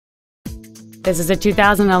This is a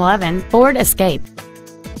 2011 Ford Escape.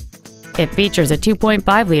 It features a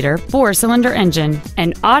 2.5-liter four-cylinder engine,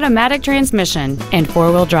 an automatic transmission, and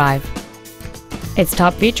four-wheel drive. Its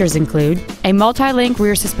top features include a multi-link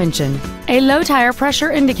rear suspension, a low tire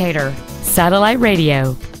pressure indicator, satellite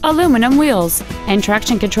radio, aluminum wheels, and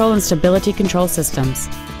traction control and stability control systems.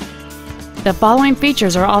 The following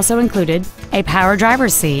features are also included: a power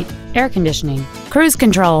driver's seat, air conditioning, cruise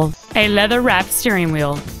control, a leather-wrapped steering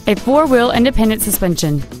wheel, a four-wheel independent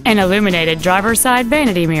suspension, an illuminated driver's side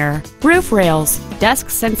vanity mirror, roof rails, dusk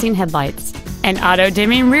sensing headlights, an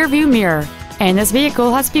auto-dimming rear-view mirror, and this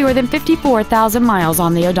vehicle has fewer than 54,000 miles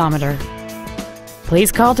on the odometer. Please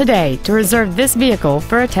call today to reserve this vehicle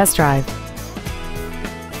for a test drive.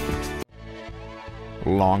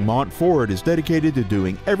 Longmont Ford is dedicated to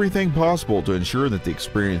doing everything possible to ensure that the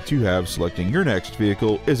experience you have selecting your next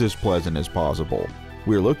vehicle is as pleasant as possible.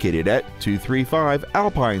 We're located at 235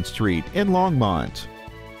 Alpine Street in Longmont.